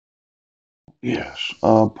Yes.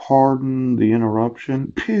 Pardon the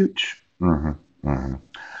interruption. Pooch.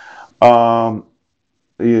 Um,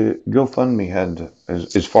 GoFundMe had,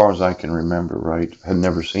 as far as I can remember, right, had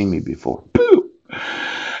never seen me before. Pooh!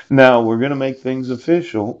 Now we're going to make things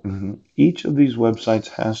official. Each of these websites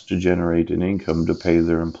has to generate an income to pay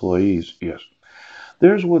their employees. Yes.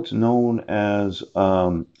 There's what's known as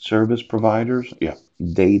service providers. Yeah.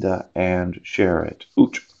 Data and share it.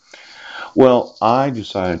 Ooch. Well, I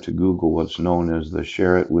decided to Google what's known as the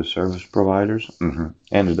share it with service providers.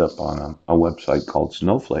 Ended up on a website called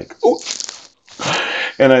Snowflake. Ooh.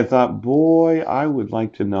 And I thought, boy, I would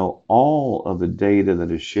like to know all of the data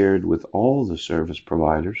that is shared with all the service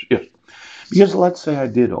providers. Yes. Because let's say I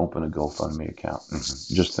did open a GoFundMe account.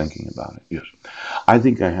 Just thinking about it. Yes. I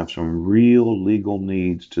think I have some real legal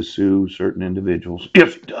needs to sue certain individuals.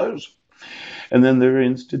 Yes, it does. And then there are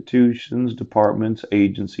institutions, departments,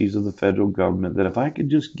 agencies of the federal government that if I could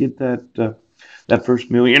just get that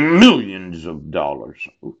first millions of dollars,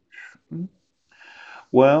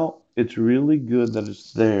 well, it's really good that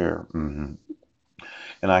it's there. And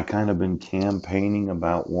I kind of been campaigning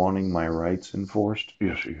about wanting my rights enforced.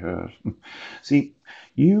 Yes, he has. See,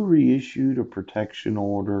 you reissued a protection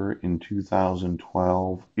order in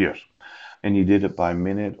 2012. Yes. And you did it by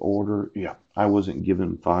minute order. Yeah. I wasn't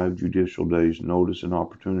given 5 judicial days notice and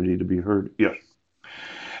opportunity to be heard. Yes.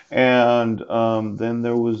 And then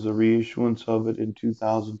there was the reissuance of it in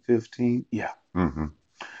 2015. Yeah.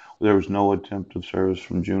 There was no attempt of service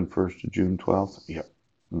from June 1st to June 12th. Yeah.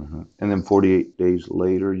 And then 48 days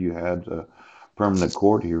later, you had a permanent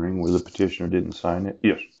court hearing where the petitioner didn't sign it.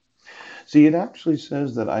 Yes. See, it actually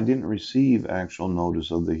says that I didn't receive actual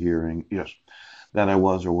notice of the hearing. Yes. That I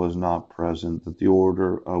was or was not present, that the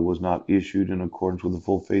order was not issued in accordance with the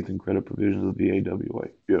full faith and credit provisions of the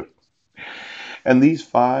VAWA. Yes. And these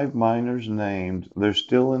 5 minors named, they're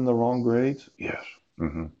still in the wrong grades? Yes.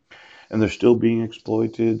 hmm And they're still being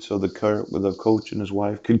exploited so the coach and his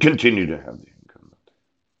wife could continue to have the income.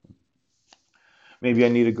 Maybe I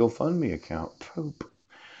need a GoFundMe account. Poop.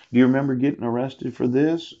 Do you remember getting arrested for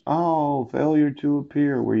this? Oh, failure to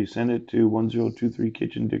appear, where you sent it to 1023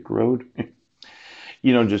 Kitchen Dick Road.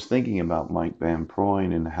 Just thinking about Mike Van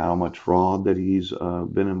Proyn and how much fraud that he's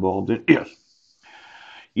been involved in. Yes.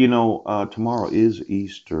 Tomorrow is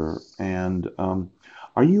Easter, and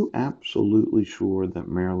are you absolutely sure that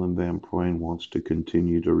Marilyn Van Proyn wants to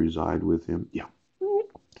continue to reside with him? Yeah.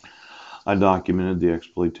 I documented the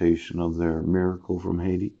exploitation of their miracle from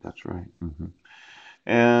Haiti. That's right.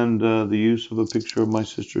 And the use of a picture of my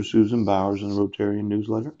sister Susan Bowers in the Rotarian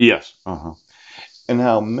newsletter. Yes. And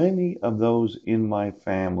how many of those in my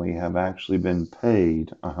family have actually been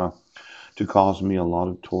paid to cause me a lot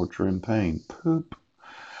of torture and pain. Poop.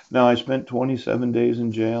 Now, I spent 27 days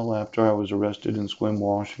in jail after I was arrested in Sequim,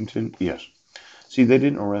 Washington. Yes. See, they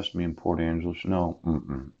didn't arrest me in Port Angeles. No.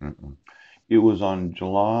 It was on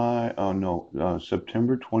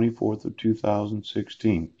September 24th of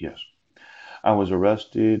 2016. Yes. I was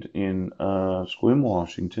arrested in Sequim,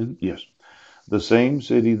 Washington. Yes. The same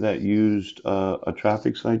city that used a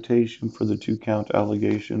traffic citation for the 2 count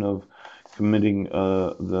allegation of committing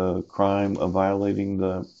the crime of violating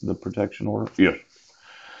the protection order. Yes.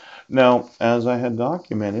 Now, as I had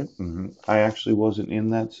documented, I actually wasn't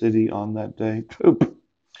in that city on that day. Poop.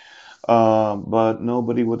 But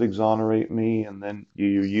nobody would exonerate me, and then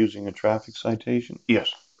you're using a traffic citation?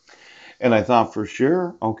 Yes. And I thought for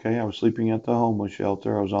sure, okay, I was sleeping at the homeless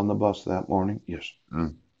shelter. I was on the bus that morning. Yes.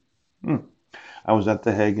 Mm. I was at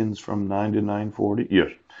the Hagens from 9 to 9:40.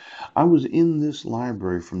 Yes. I was in this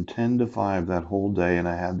library from 10 to 5 that whole day, and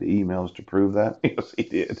I had the emails to prove that. Yes, he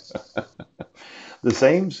did. The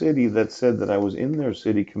same city that said that I was in their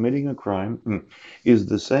city committing a crime is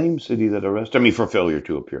the same city that arrested me for failure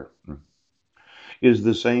to appear. Is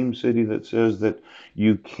the same city that says that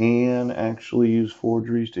you can actually use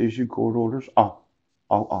forgeries to issue court orders.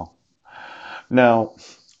 Oh. Now,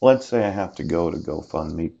 let's say I have to go to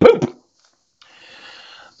GoFundMe. Poop!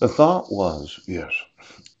 The thought was, yes,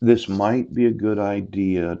 this might be a good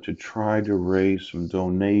idea to try to raise some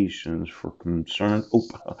donations for concern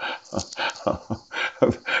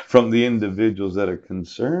from the individuals that are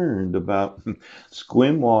concerned about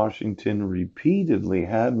Sequim, Washington repeatedly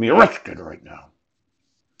had me arrested right now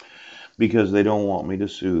because they don't want me to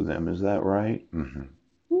sue them. Is that right?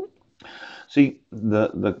 See,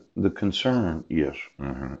 the concern, yes,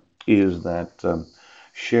 is that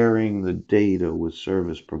sharing the data with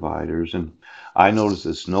service providers, and I noticed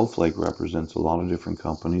that Snowflake represents a lot of different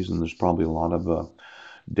companies, and there's probably a lot of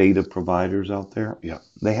data providers out there. Yeah,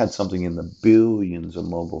 they had something in the billions of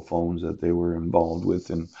mobile phones that they were involved with,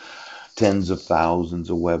 and tens of thousands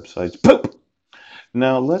of websites. Poop!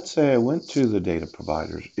 Now, let's say I went to the data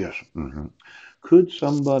providers. Yes. Could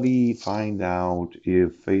somebody find out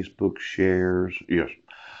if Facebook shares? Yes.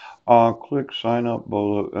 Click sign up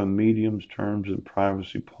below Medium's terms and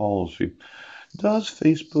privacy policy. Does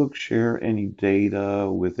Facebook share any data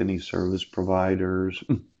with any service providers?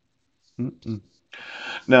 Mm-mm.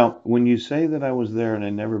 Now, when you say that I was there and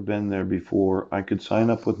I never been there before, I could sign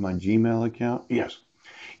up with my Gmail account? Yes.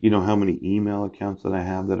 You know how many email accounts that I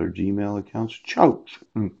have that are Gmail accounts? Choke.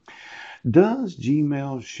 Does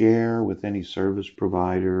Gmail share with any service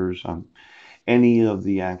providers any of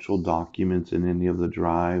the actual documents in any of the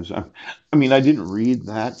drives? I mean, I didn't read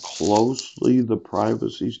that closely, the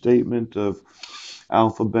privacy statement of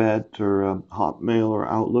Alphabet or Hotmail or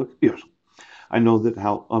Outlook. Yes, I know that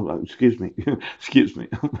how. Excuse me, excuse me,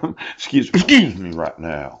 excuse me right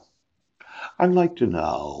now. I'd like to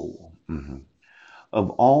know of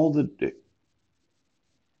all the